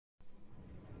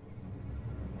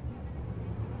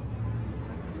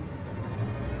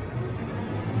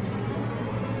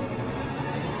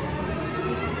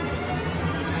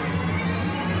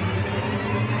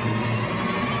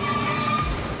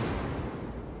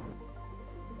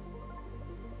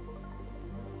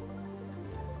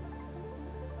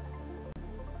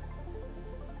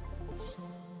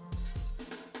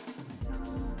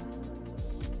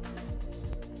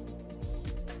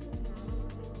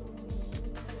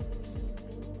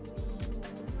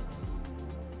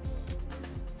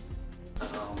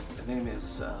The name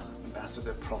is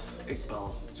Ambassador Prof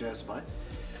Iqbal Jhazbhay.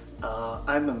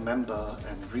 I'm a member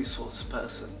and resource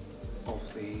person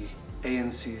of the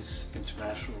ANC's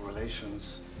International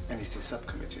Relations NEC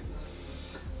Subcommittee.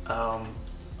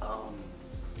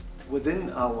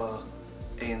 Within our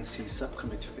ANC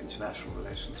Subcommittee of International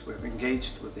Relations, we've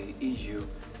engaged with the EU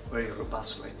very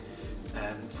robustly.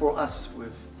 And for us,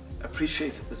 we've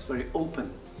appreciated this very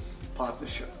open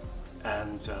partnership.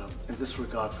 And in this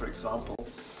regard, for example,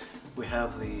 we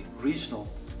have the regional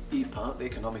EPA, the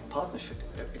Economic Partnership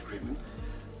Agreement,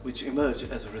 which emerged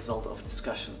as a result of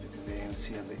discussions between the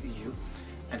ANC and the EU.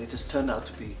 And it has turned out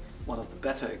to be one of the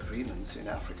better agreements in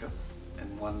Africa,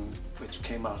 and one which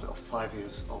came out of 5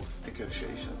 years of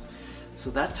negotiations. So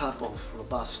that type of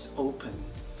robust, open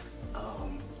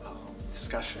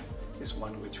discussion is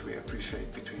one which we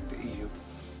appreciate between the EU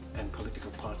and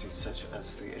political parties such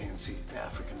as the ANC, the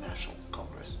African National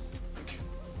Congress. Thank you.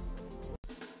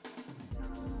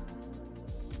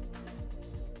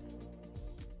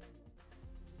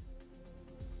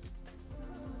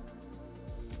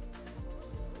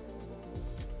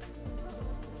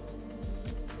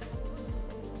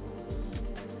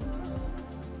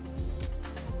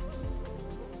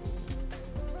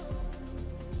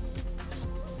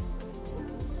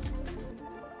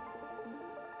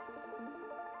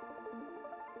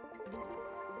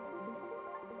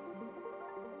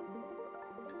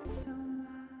 So